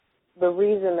the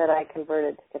reason that I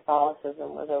converted to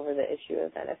Catholicism was over the issue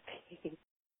of NFP.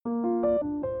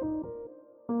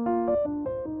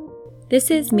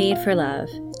 This is Made for Love,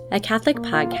 a Catholic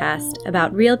podcast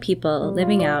about real people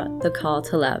living out the call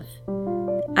to love.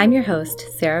 I'm your host,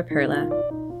 Sarah Perla.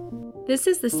 This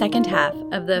is the second half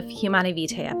of the Humanae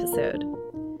Vitae episode.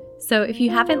 So if you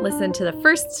haven't listened to the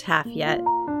first half yet,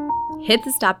 hit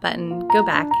the stop button, go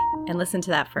back, and listen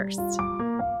to that first.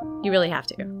 You really have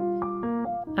to.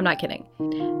 I'm not kidding.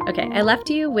 Okay, I left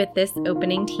you with this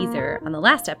opening teaser on the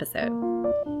last episode.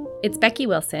 It's Becky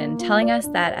Wilson telling us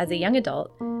that as a young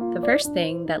adult, the first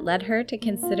thing that led her to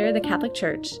consider the Catholic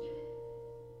Church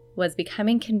was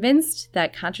becoming convinced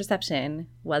that contraception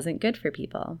wasn't good for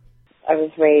people. I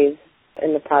was raised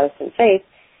in the Protestant faith,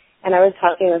 and I was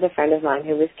talking with a friend of mine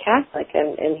who was Catholic,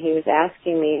 and he was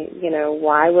asking me,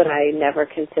 why would I never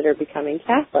consider becoming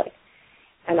Catholic?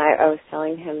 And I was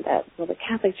telling him that, the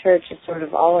Catholic Church is sort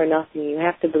of all or nothing. You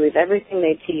have to believe everything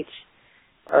they teach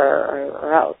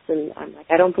or else. And I'm like,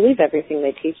 I don't believe everything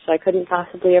they teach, so I couldn't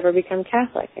possibly ever become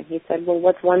Catholic. And he said, well,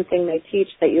 what's one thing they teach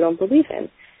that you don't believe in?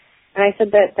 And I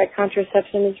said that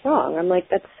contraception is wrong. I'm like,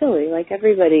 that's silly. Like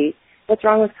everybody, what's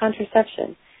wrong with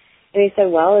contraception? And he said,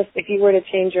 well, if you were to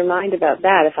change your mind about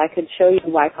that, if I could show you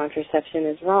why contraception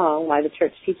is wrong, why the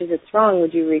Church teaches it's wrong,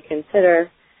 would you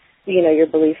reconsider, your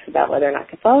beliefs about whether or not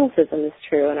Catholicism is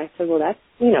true? And I said, well, that's,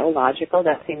 logical.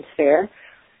 That seems fair.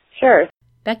 Sure.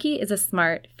 Becky is a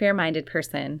smart, fair-minded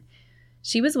person.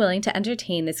 She was willing to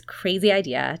entertain this crazy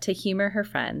idea to humor her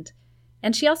friend,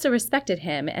 and she also respected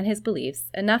him and his beliefs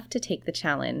enough to take the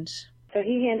challenge. So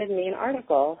he handed me an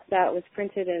article that was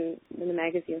printed in the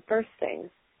magazine First Things.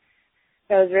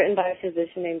 That was written by a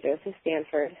physician named Joseph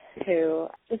Stanford, who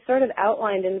just sort of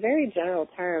outlined in very general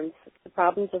terms the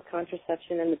problems of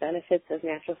contraception and the benefits of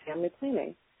natural family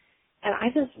planning. And I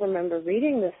just remember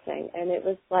reading this thing, and it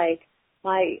was like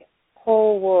my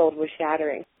whole world was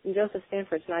shattering. And Joseph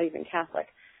Stanford's not even Catholic.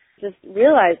 Just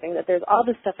realizing that there's all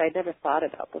this stuff I'd never thought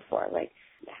about before, like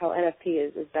how NFP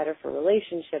is better for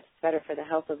relationships, better for the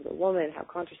health of the woman, how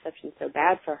contraception is so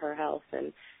bad for her health,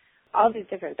 and all these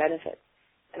different benefits.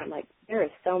 And I'm like, there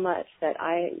is so much that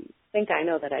I think I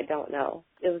know that I don't know.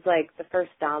 It was like the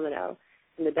first domino,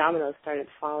 and the dominoes started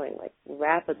falling like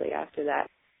rapidly after that.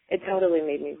 It totally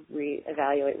made me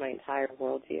reevaluate my entire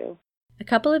worldview. A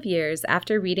couple of years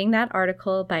after reading that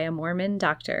article by a Mormon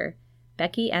doctor,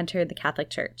 Becky entered the Catholic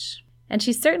Church. And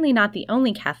she's certainly not the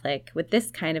only Catholic with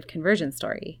this kind of conversion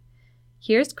story.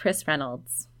 Here's Chris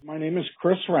Reynolds. My name is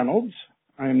Chris Reynolds.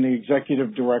 I am the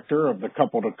executive director of the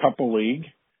Couple to Couple League.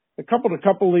 The Couple to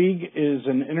Couple League is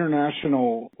an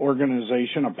international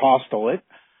organization, apostolate,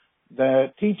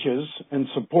 that teaches and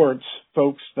supports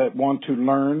folks that want to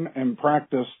learn and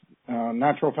practice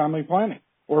natural family planning,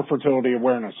 or fertility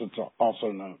awareness, it's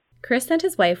also known. Chris and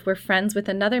his wife were friends with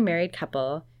another married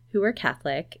couple who were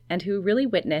Catholic and who really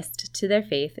witnessed to their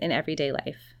faith in everyday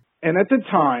life. And at the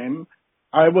time,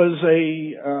 I was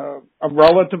a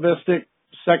relativistic,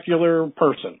 secular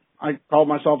person. I called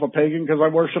myself a pagan because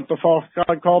I worshiped the false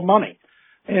god called money.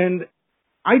 And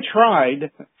I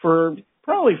tried for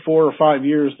probably 4 or 5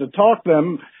 years to talk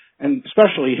them, and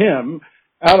especially him,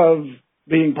 out of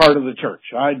being part of the church.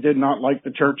 I did not like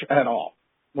the church at all.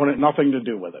 Wanted nothing to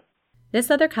do with it. This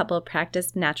other couple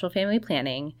practiced natural family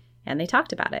planning, and they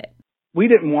talked about it. We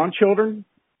didn't want children.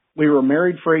 We were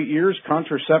married for 8 years,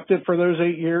 contracepted for those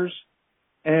 8 years,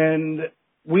 and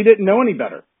we didn't know any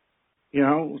better.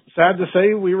 Sad to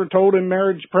say, we were told in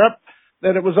marriage prep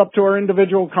that it was up to our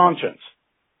individual conscience.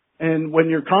 And when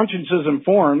your conscience is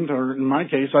informed, or in my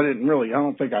case, I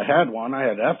don't think I had one. I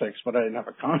had ethics, but I didn't have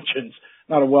a conscience,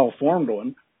 not a well-formed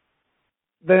one.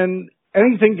 Then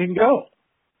anything can go.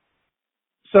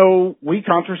 So we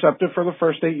contracepted for the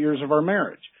first 8 years of our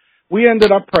marriage. We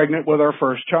ended up pregnant with our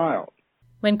first child.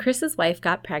 When Chris's wife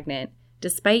got pregnant,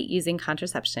 despite using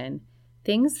contraception,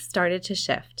 things started to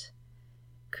shift.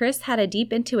 Chris had a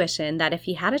deep intuition that if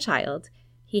he had a child,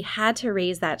 he had to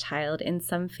raise that child in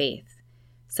some faith.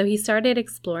 So he started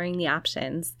exploring the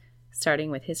options,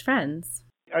 starting with his friends.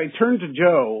 I turned to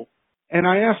Joe and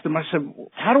I asked him, I said,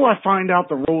 how do I find out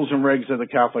the rules and regs of the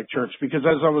Catholic Church? Because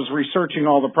as I was researching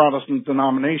all the Protestant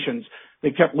denominations,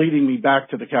 they kept leading me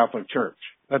back to the Catholic Church.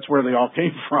 That's where they all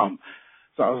came from.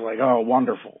 So I was like, oh,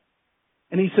 wonderful.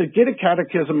 And he said, get a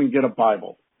catechism and get a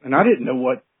Bible. And I didn't know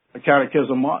what a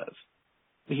catechism was.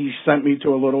 He sent me to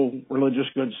a little religious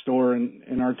goods store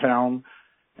in our town,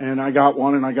 and I got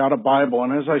one and I got a Bible.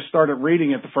 And as I started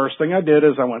reading it, the first thing I did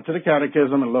is I went to the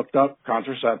catechism and looked up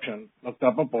contraception, looked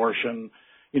up abortion,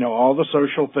 all the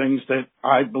social things that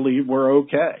I believe were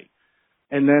okay.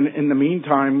 And then in the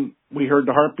meantime, we heard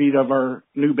the heartbeat of our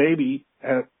new baby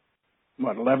at,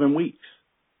 11 weeks.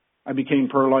 I became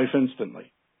pro-life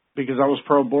instantly because I was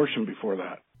pro-abortion before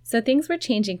that. So things were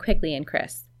changing quickly in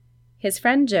Chris. His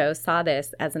friend Joe saw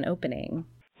this as an opening.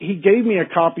 He gave me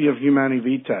a copy of Humani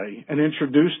Vitae and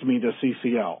introduced me to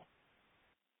CCL.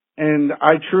 And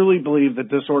I truly believe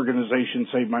that this organization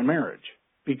saved my marriage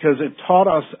because it taught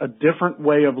us a different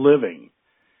way of living.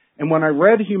 And when I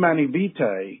read Humani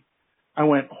Vitae, I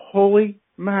went, holy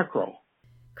mackerel.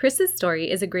 Chris's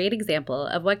story is a great example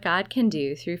of what God can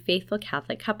do through faithful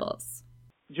Catholic couples.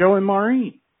 Joe and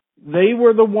Maureen, they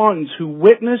were the ones who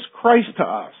witnessed Christ to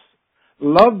us,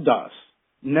 loved us,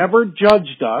 never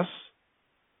judged us,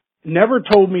 never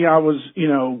told me I was,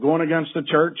 going against the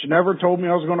church, never told me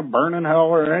I was going to burn in hell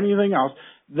or anything else.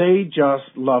 They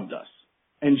just loved us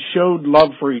and showed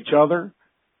love for each other,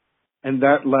 and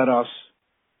that led us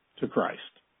to Christ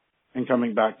and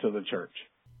coming back to the church.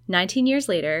 19 years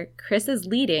later, Chris is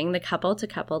leading the Couple to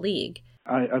Couple League.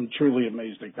 I'm truly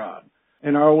amazed at God.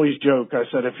 And I always joke, I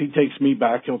said, if he takes me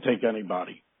back, he'll take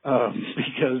anybody,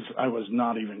 because I was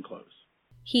not even close.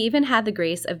 He even had the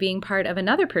grace of being part of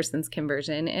another person's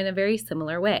conversion in a very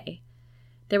similar way.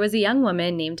 There was a young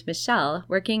woman named Michelle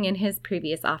working in his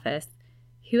previous office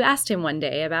who asked him one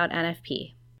day about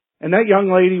NFP. And that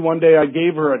young lady, one day I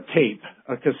gave her a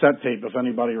cassette tape, if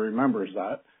anybody remembers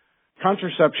that,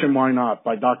 Contraception, Why Not,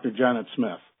 by Dr. Janet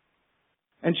Smith.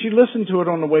 And she listened to it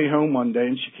on the way home one day,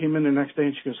 and she came in the next day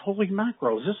and she goes, holy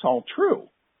mackerel, is this all true?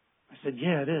 I said,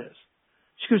 yeah, it is.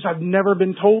 She goes, I've never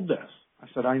been told this. I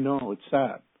said, I know, it's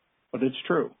sad, but it's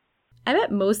true. I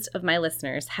bet most of my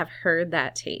listeners have heard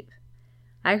that tape.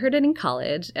 I heard it in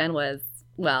college and was,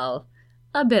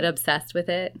 a bit obsessed with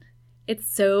it.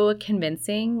 It's so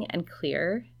convincing and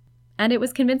clear. And it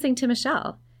was convincing to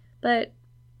Michelle, but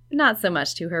not so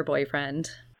much to her boyfriend.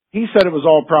 He said it was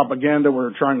all propaganda. We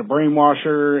were trying to brainwash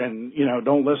her and,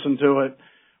 don't listen to it.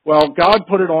 Well, God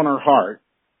put it on her heart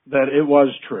that it was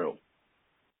true.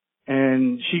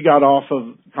 And she got off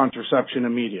of contraception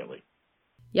immediately.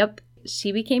 Yep.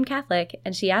 She became Catholic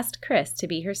and she asked Chris to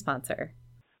be her sponsor.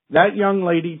 That young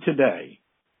lady today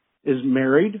is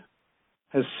married,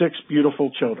 has 6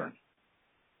 beautiful children,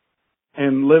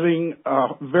 and living a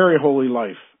very holy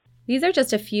life. These are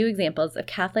just a few examples of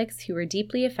Catholics who were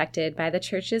deeply affected by the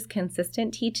Church's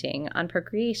consistent teaching on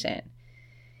procreation.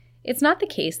 It's not the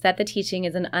case that the teaching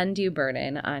is an undue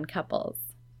burden on couples.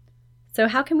 So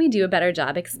how can we do a better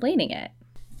job explaining it?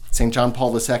 St. John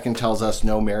Paul II tells us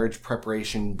no marriage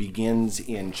preparation begins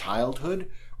in childhood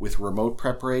with remote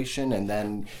preparation, and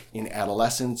then in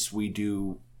adolescence we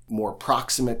do more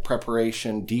proximate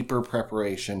preparation, deeper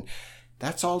preparation.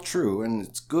 That's all true and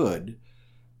it's good.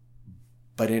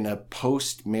 But in a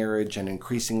post-marriage and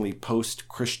increasingly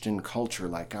post-Christian culture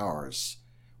like ours,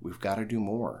 we've got to do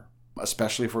more,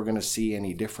 especially if we're going to see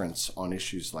any difference on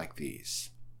issues like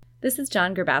these. This is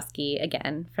John Grabowski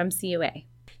again from CUA.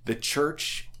 The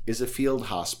church is a field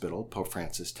hospital, Pope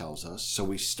Francis tells us, so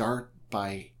we start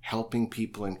by helping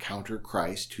people encounter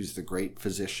Christ, who's the great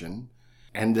physician,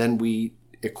 and then we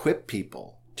equip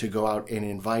people to go out and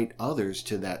invite others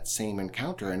to that same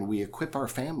encounter, and we equip our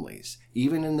families,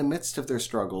 even in the midst of their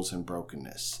struggles and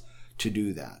brokenness, to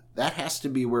do that. That has to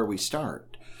be where we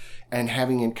start. And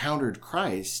having encountered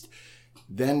Christ,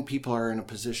 then people are in a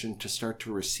position to start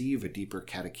to receive a deeper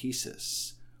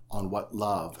catechesis on what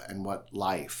love and what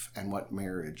life and what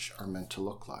marriage are meant to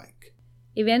look like.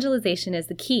 Evangelization is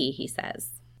the key, he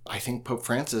says. I think Pope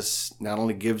Francis not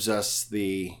only gives us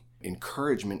the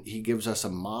encouragement, he gives us a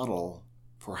model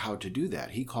for how to do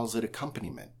that. He calls it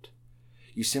accompaniment.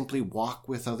 You simply walk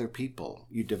with other people.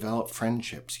 You develop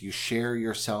friendships. You share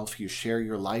yourself. You share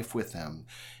your life with them.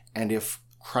 And if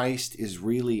Christ is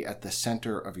really at the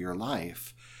center of your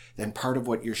life, then part of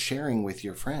what you're sharing with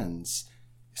your friends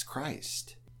is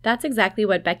Christ. That's exactly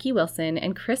what Becky Wilson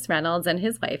and Chris Reynolds and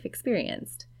his wife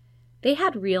experienced. They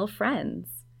had real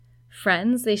friends.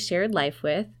 Friends they shared life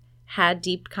with, had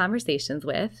deep conversations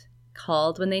with,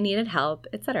 called when they needed help,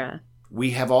 etc.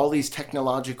 We have all these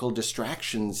technological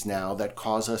distractions now that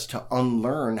cause us to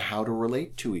unlearn how to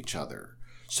relate to each other.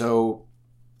 So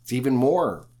it's even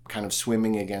more kind of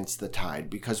swimming against the tide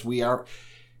because we're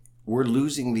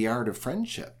losing the art of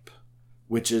friendship,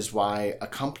 which is why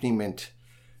accompaniment,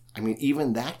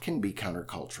 even that can be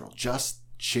countercultural. Just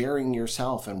sharing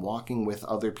yourself and walking with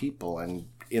other people, and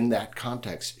in that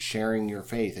context, sharing your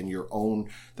faith and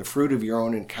the fruit of your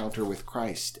own encounter with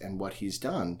Christ and what he's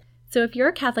done. So if you're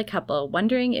a Catholic couple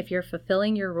wondering if you're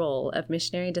fulfilling your role of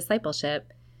missionary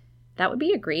discipleship, that would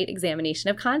be a great examination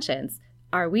of conscience.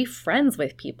 Are we friends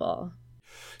with people?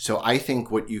 So I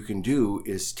think what you can do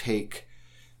is take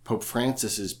Pope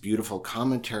Francis's beautiful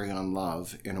commentary on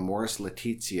love in Amoris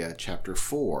Laetitia, chapter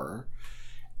 4,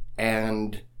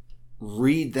 and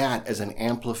read that as an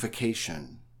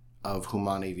amplification of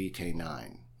Humanae Vitae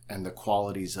 9 and the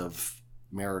qualities of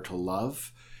marital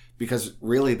love, because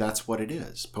really that's what it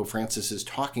is. Pope Francis is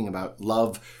talking about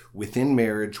love within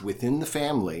marriage, within the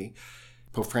family.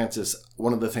 Pope Francis,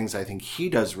 one of the things I think he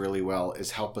does really well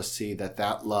is help us see that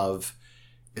that love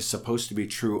is supposed to be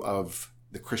true of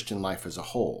the Christian life as a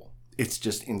whole. It's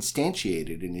just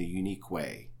instantiated in a unique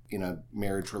way in a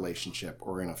marriage relationship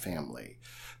or in a family.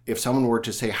 If someone were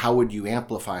to say, how would you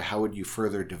amplify, how would you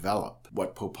further develop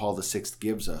what Pope Paul VI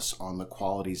gives us on the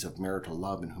qualities of marital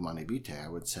love in Humanae Vitae, I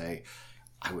would say,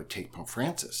 I would take Pope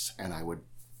Francis and I would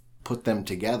put them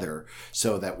together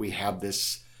so that we have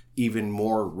this even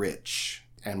more rich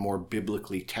and more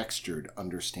biblically textured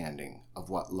understanding of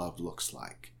what love looks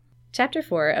like. Chapter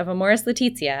 4 of Amoris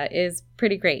Laetitia is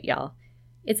pretty great, y'all.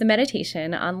 It's a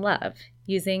meditation on love,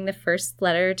 using the first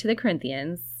letter to the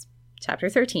Corinthians, chapter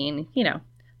 13,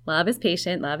 love is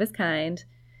patient, love is kind.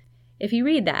 If you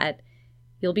read that,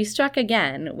 you'll be struck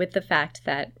again with the fact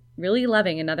that really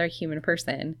loving another human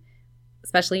person,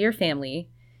 especially your family,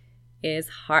 is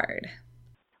hard.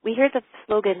 We hear the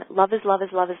slogan, love is love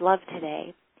is love is love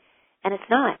today, and it's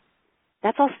not.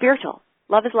 That's all spiritual.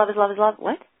 Love is love is love is love.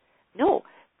 What? No,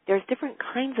 there's different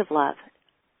kinds of love.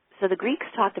 So the Greeks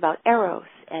talked about eros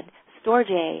and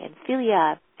storge and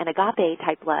philia and agape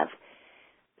type love.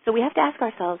 So we have to ask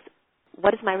ourselves,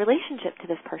 what is my relationship to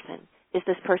this person? Is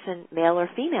this person male or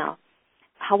female?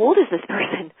 How old is this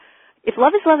person? If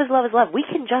love is love is love is love, we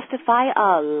can justify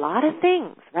a lot of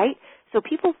things, right? So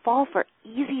people fall for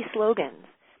easy slogans.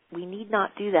 We need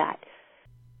not do that.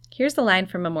 Here's the line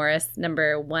from Amoris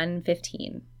number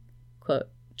 115. Quote,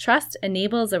 "Trust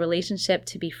enables a relationship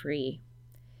to be free.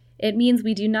 It means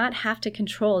we do not have to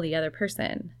control the other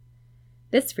person.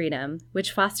 This freedom,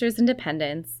 which fosters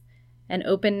independence and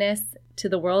openness to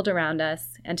the world around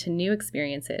us and to new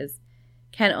experiences,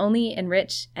 can only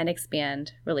enrich and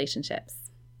expand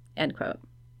relationships." End quote.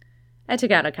 I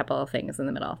took out a couple of things in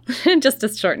the middle just to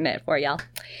shorten it for y'all.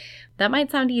 That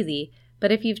might sound easy,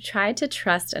 but if you've tried to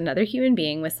trust another human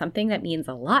being with something that means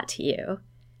a lot to you,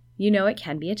 you know it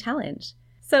can be a challenge.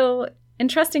 So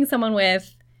entrusting someone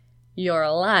with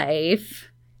your life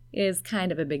is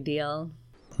kind of a big deal.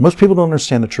 Most people don't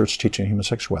understand the church teaching on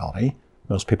homosexuality.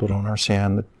 Most people don't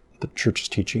understand the church's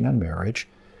teaching on marriage.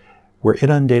 We're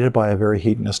inundated by a very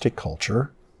hedonistic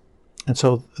culture. And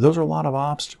so those are a lot of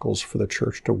obstacles for the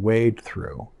church to wade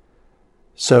through.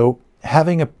 So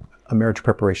having a marriage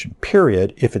preparation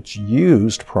period, if it's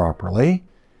used properly,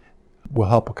 will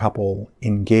help a couple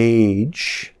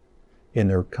engage in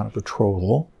their kind of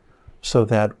betrothal so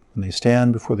that when they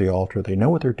stand before the altar, they know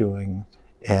what they're doing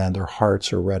and their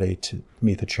hearts are ready to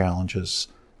meet the challenges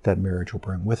that marriage will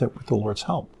bring with it with the Lord's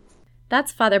help.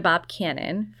 That's Father Bob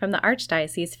Cannon from the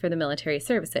Archdiocese for the Military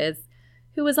Services,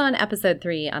 who was on episode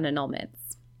 3 on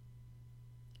annulments.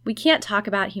 We can't talk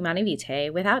about Humanae Vitae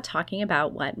without talking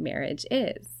about what marriage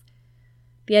is.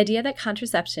 The idea that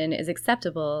contraception is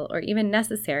acceptable or even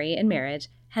necessary in marriage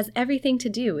has everything to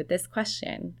do with this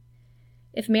question.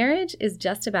 If marriage is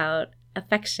just about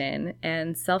affection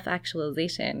and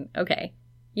self-actualization, okay,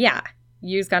 yeah,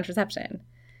 use contraception.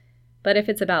 But if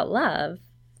it's about love,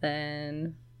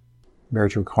 then...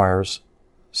 Marriage requires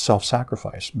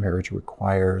self-sacrifice. Marriage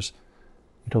requires,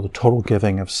 the total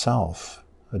giving of self,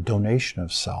 a donation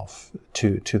of self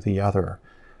to the other.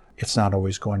 It's not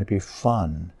always going to be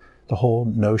fun. The whole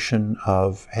notion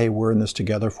of, hey, we're in this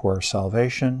together for our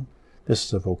salvation, this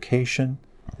is a vocation,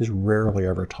 is rarely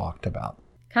ever talked about.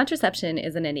 Contraception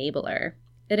is an enabler.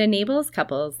 It enables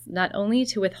couples not only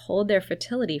to withhold their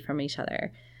fertility from each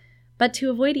other, but to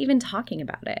avoid even talking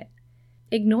about it,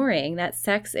 ignoring that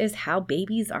sex is how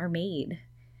babies are made.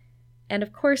 And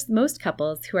of course, most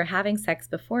couples who are having sex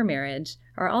before marriage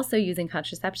are also using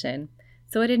contraception,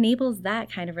 so it enables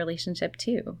that kind of relationship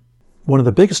too. One of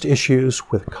the biggest issues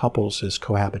with couples is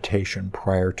cohabitation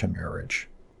prior to marriage.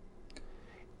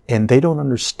 And they don't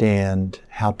understand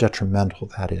how detrimental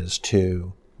that is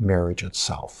to marriage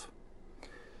itself.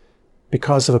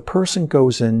 Because if a person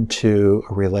goes into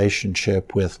a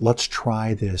relationship with, let's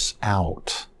try this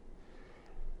out,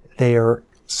 they are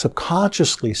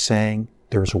subconsciously saying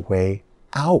there's a way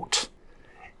out.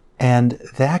 And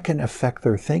that can affect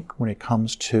their thinking when it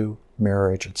comes to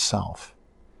marriage itself.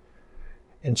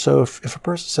 And so if a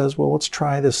person says, well, let's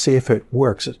try this, see if it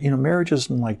works. Marriage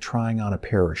isn't like trying on a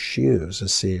pair of shoes to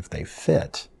see if they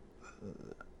fit.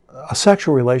 A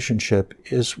sexual relationship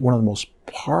is one of the most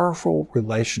powerful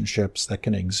relationships that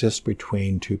can exist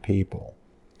between two people.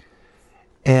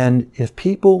 And if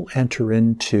people enter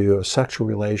into a sexual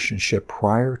relationship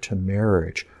prior to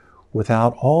marriage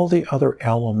without all the other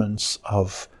elements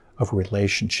of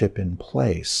relationship in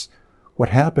place, what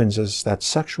happens is that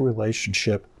sexual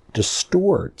relationship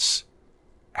distorts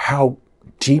how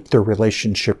deep their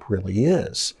relationship really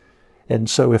is. And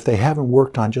so if they haven't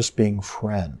worked on just being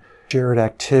friends, shared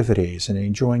activities, and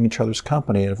enjoying each other's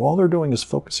company, and if all they're doing is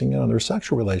focusing in on their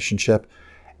sexual relationship,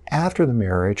 after the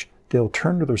marriage, they'll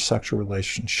turn to their sexual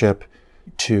relationship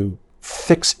to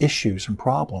fix issues and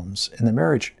problems in the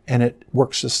marriage, and it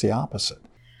works just the opposite.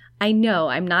 I know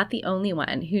I'm not the only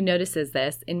one who notices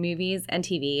this in movies and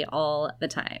TV all the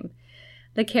time.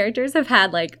 The characters have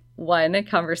had like one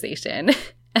conversation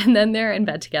and then they're in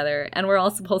bed together and we're all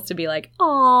supposed to be like,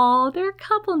 oh, they're a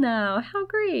couple now. How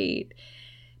great.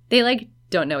 They like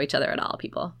don't know each other at all,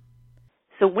 people.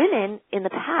 So women in the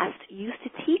past used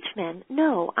to teach men,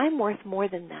 no, I'm worth more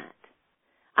than that.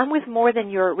 I'm worth more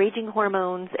than your raging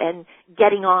hormones and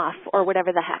getting off or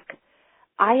whatever the heck.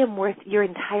 I am worth your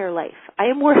entire life. I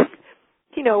am worth,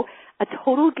 a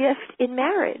total gift in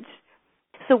marriage.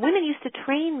 So women used to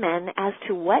train men as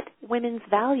to what women's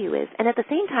value is, and at the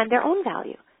same time their own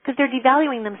value, because they're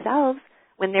devaluing themselves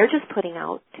when they're just putting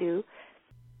out to.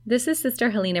 This is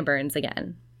Sister Helena Burns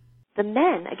again. The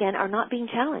men, again, are not being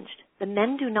challenged. The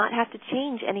men do not have to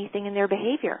change anything in their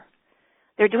behavior.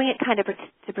 They're doing it kind of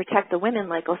to protect the women,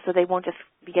 like, so they won't just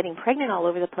be getting pregnant all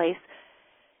over the place.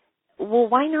 Well,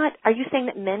 why not? Are you saying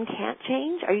that men can't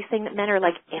change? Are you saying that men are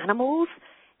like animals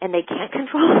and they can't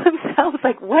control themselves?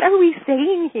 Like, what are we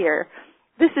saying here?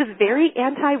 This is very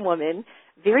anti-woman,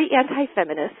 very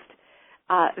anti-feminist,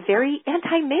 very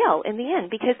anti-male in the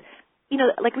end because,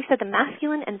 like we said, the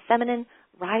masculine and feminine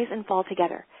rise and fall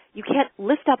together. You can't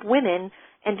lift up women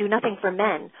and do nothing for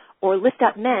men or lift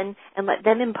up men and let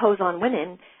them impose on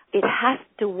women. It has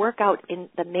to work out in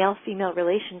the male-female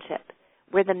relationship,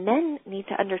 where the men need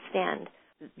to understand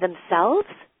themselves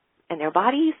and their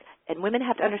bodies, and women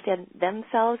have to understand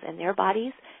themselves and their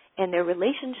bodies and their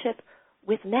relationship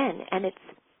with men. And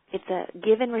it's a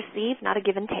give and receive, not a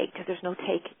give and take, because there's no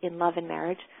take in love and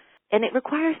marriage. And it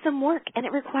requires some work, and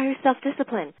it requires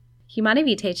self-discipline. Humanae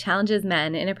Vitae challenges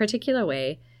men in a particular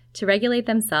way to regulate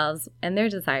themselves and their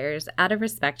desires out of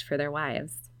respect for their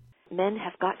wives. Men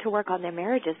have got to work on their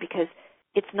marriages because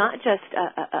it's not just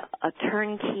a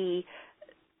turnkey,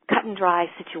 cut and dry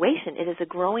situation. It is a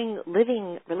growing,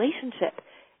 living relationship,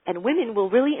 and women will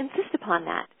really insist upon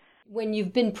that. When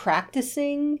you've been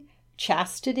practicing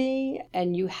chastity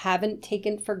and you haven't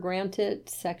taken for granted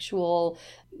sexual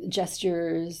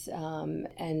gestures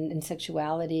and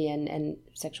sexuality and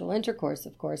sexual intercourse,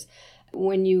 of course,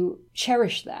 when you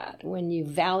cherish that, when you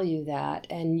value that,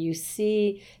 and you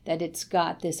see that it's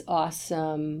got this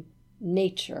awesome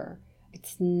nature,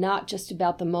 it's not just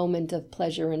about the moment of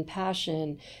pleasure and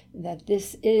passion, that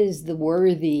this is the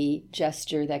worthy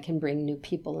gesture that can bring new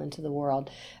people into the world.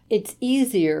 It's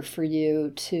easier for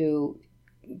you to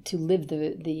live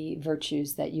the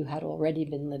virtues that you had already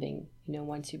been living,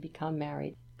 once you become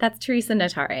married. That's Teresa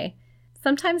Natare.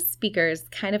 Sometimes speakers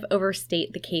kind of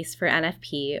overstate the case for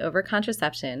NFP over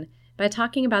contraception by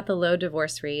talking about the low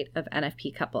divorce rate of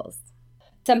NFP couples.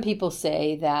 Some people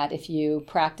say that if you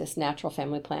practice natural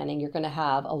family planning, you're going to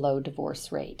have a low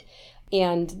divorce rate.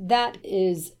 And that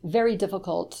is very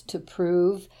difficult to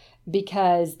prove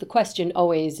because the question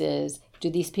always is, do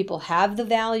these people have the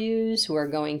values who are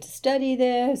going to study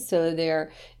this? So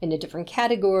they're in a different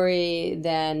category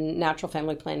than natural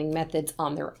family planning methods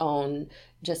on their own,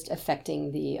 just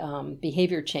affecting the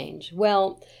behavior change.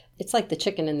 Well, it's like the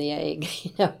chicken and the egg.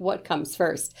 What comes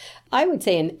first? I would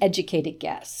say an educated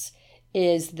guess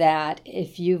is that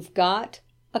if you've got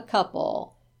a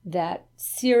couple that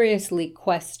seriously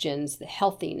questions the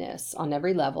healthiness on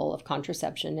every level of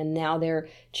contraception, and now they're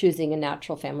choosing a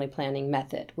natural family planning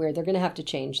method where they're going to have to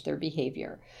change their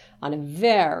behavior on a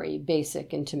very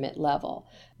basic, intimate level,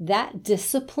 that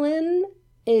discipline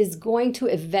is going to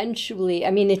eventually,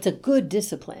 it's a good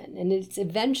discipline, and it's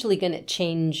eventually going to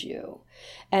change you.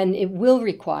 And it will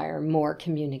require more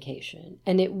communication,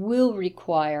 and it will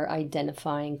require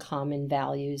identifying common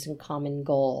values and common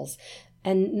goals.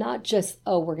 And not just,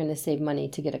 we're going to save money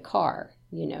to get a car,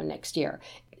 next year.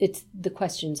 It's the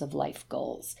questions of life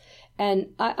goals.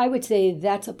 And I would say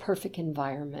that's a perfect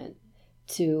environment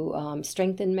to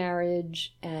strengthen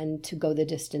marriage and to go the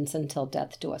distance until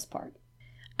death do us part.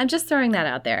 I'm just throwing that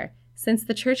out there, since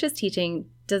the church's teaching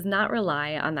does not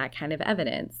rely on that kind of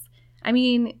evidence.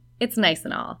 It's nice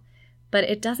and all, but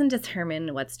it doesn't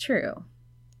determine what's true.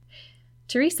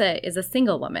 Teresa is a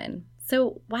single woman.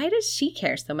 So why does she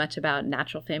care so much about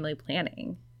natural family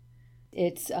planning?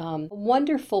 It's a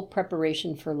wonderful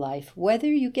preparation for life, whether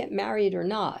you get married or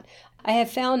not. I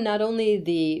have found not only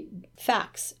the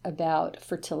facts about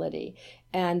fertility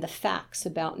and the facts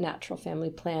about natural family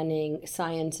planning,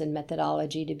 science and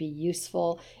methodology to be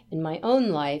useful in my own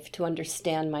life, to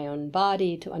understand my own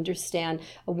body, to understand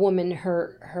a woman,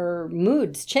 her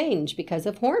moods change because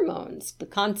of hormones, the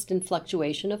constant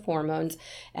fluctuation of hormones.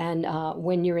 And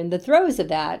when you're in the throes of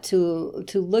that, to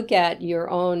look at your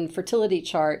own fertility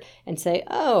chart and say,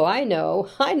 oh, I know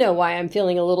why I'm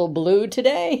feeling a little blue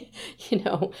today.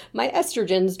 My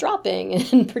estrogen's dropping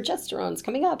and progesterone's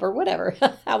coming up or whatever,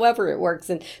 however it works.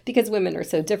 And because women are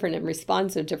so different and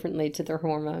respond so differently to their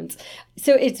hormones.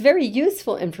 So it's very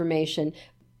useful information.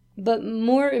 But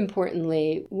more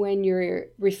importantly, when you're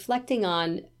reflecting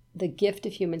on the gift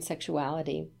of human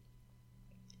sexuality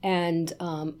and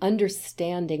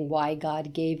understanding why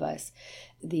God gave us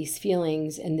these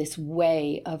feelings and this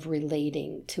way of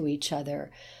relating to each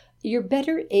other, you're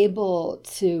better able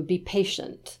to be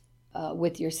patient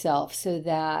with yourself, so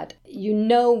that you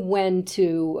know when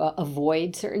to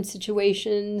avoid certain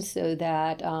situations, so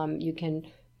that you can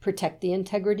protect the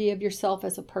integrity of yourself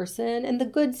as a person and the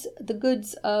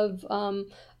goods of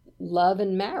love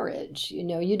and marriage.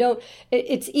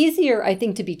 It's easier, I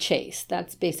think, to be chaste.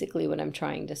 That's basically what I'm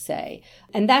trying to say.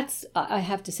 And that's, I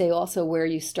have to say also, where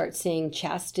you start seeing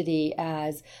chastity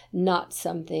as not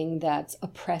something that's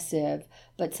oppressive,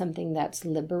 but something that's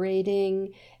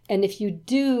liberating. And if you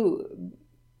do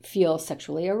feel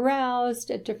sexually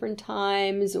aroused at different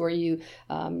times, or you're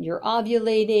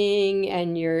ovulating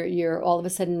and you're all of a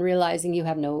sudden realizing you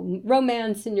have no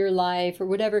romance in your life or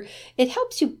whatever, it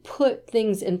helps you put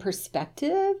things in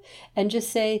perspective and just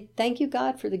say, thank you,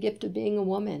 God, for the gift of being a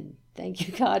woman. Thank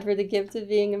you, God, for the gift of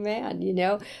being a man.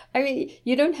 I mean,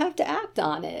 you don't have to act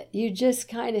on it. You just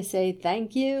kind of say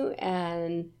thank you,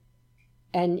 and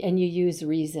you use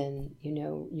reason.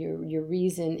 Your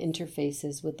reason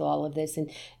interfaces with all of this, and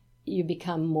you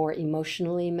become more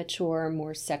emotionally mature,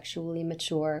 more sexually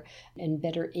mature, and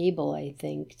better able, I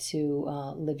think,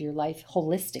 to live your life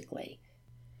holistically.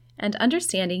 And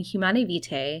understanding Humanae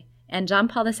Vitae and John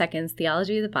Paul II's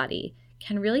theology of the body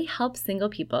can really help single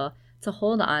people to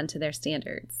hold on to their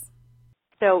standards.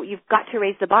 So you've got to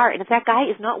raise the bar, and if that guy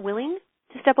is not willing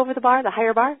to step over the bar, the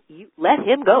higher bar, you let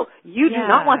him go. You do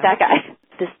not want that guy.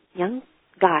 This young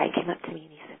guy came up to me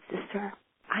and he said, Sister,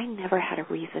 I never had a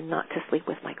reason not to sleep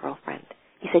with my girlfriend.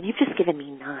 He said, you've just given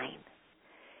me 9.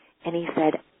 And he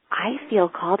said, I feel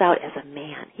called out as a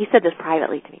man. He said this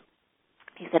privately to me.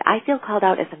 He said, I feel called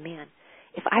out as a man.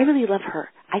 If I really love her,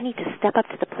 I need to step up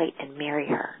to the plate and marry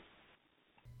her.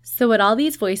 So what all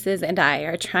these voices and I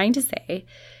are trying to say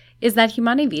is that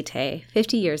Humanae Vitae,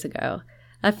 50 years ago,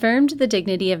 affirmed the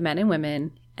dignity of men and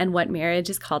women and what marriage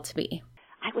is called to be.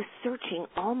 I was searching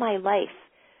all my life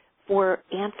for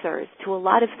answers to a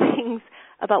lot of things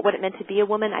about what it meant to be a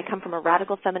woman. I come from a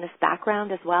radical feminist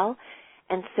background as well.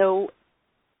 And so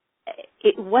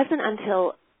it wasn't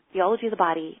until Theology of the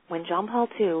Body, when John Paul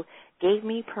II gave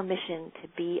me permission to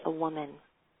be a woman.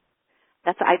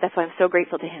 That's why I'm so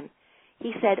grateful to him.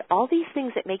 He said, all these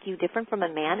things that make you different from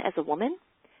a man as a woman,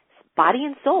 body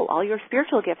and soul, all your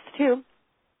spiritual gifts too,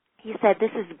 he said,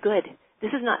 this is good.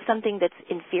 This is not something that's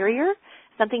inferior,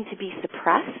 something to be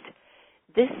suppressed.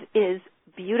 This is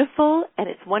beautiful and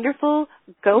it's wonderful.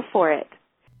 Go for it.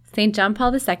 St. John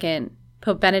Paul II,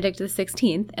 Pope Benedict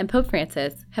XVI, and Pope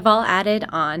Francis have all added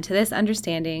on to this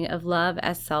understanding of love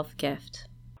as self-gift.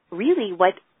 Really,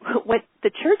 what the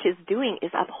church is doing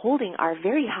is upholding our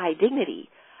very high dignity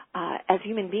as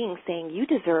human beings, saying you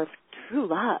deserve true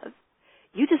love.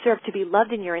 You deserve to be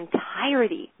loved in your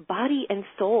entirety, body and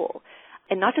soul,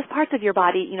 and not just parts of your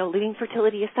body, leaving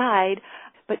fertility aside,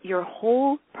 but your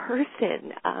whole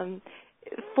person,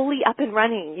 fully up and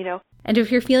running, And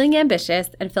if you're feeling ambitious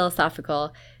and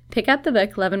philosophical, pick up the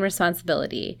book Love and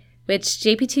Responsibility, which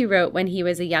JP2 wrote when he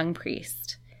was a young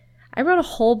priest. I wrote a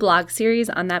whole blog series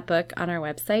on that book on our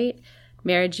website,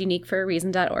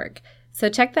 marriageuniqueforareason.org. So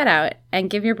check that out and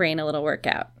give your brain a little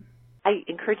workout. I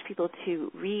encourage people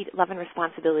to read Love and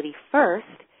Responsibility first,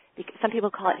 because some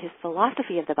people call it his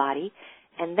philosophy of the body,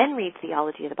 and then read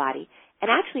Theology of the Body.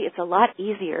 And actually, it's a lot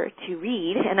easier to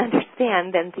read and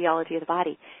understand than Theology of the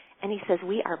Body. And he says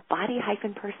we are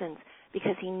body-persons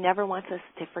because he never wants us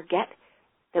to forget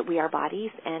that we are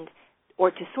bodies or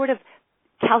to sort of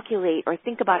calculate or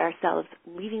think about ourselves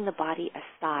leaving the body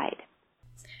aside.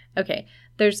 Okay,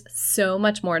 there's so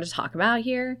much more to talk about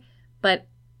here, but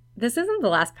this isn't the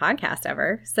last podcast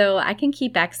ever, so I can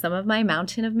keep back some of my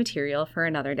mountain of material for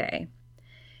another day.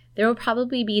 There will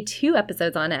probably be 2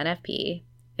 episodes on NFP,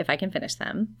 if I can finish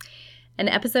them, an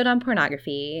episode on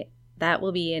pornography, That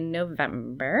will be in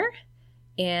November,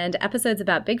 and episodes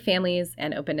about big families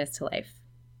and openness to life.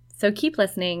 So keep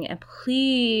listening, and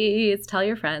please tell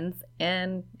your friends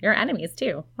and your enemies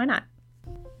too. Why not?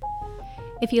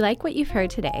 If you like what you've heard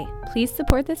today, please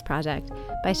support this project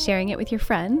by sharing it with your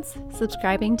friends,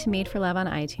 subscribing to Made for Love on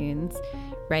iTunes,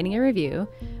 writing a review,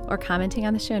 or commenting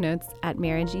on the show notes at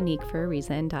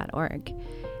marriageuniqueforareason.org.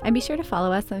 And be sure to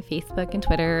follow us on Facebook and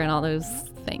Twitter and all those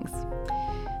things.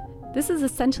 This is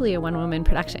essentially a one-woman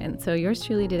production, so yours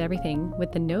truly did everything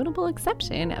with the notable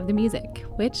exception of the music,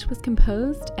 which was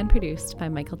composed and produced by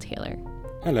Michael Taylor.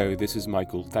 Hello, this is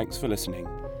Michael. Thanks for listening.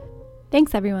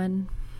 Thanks, everyone.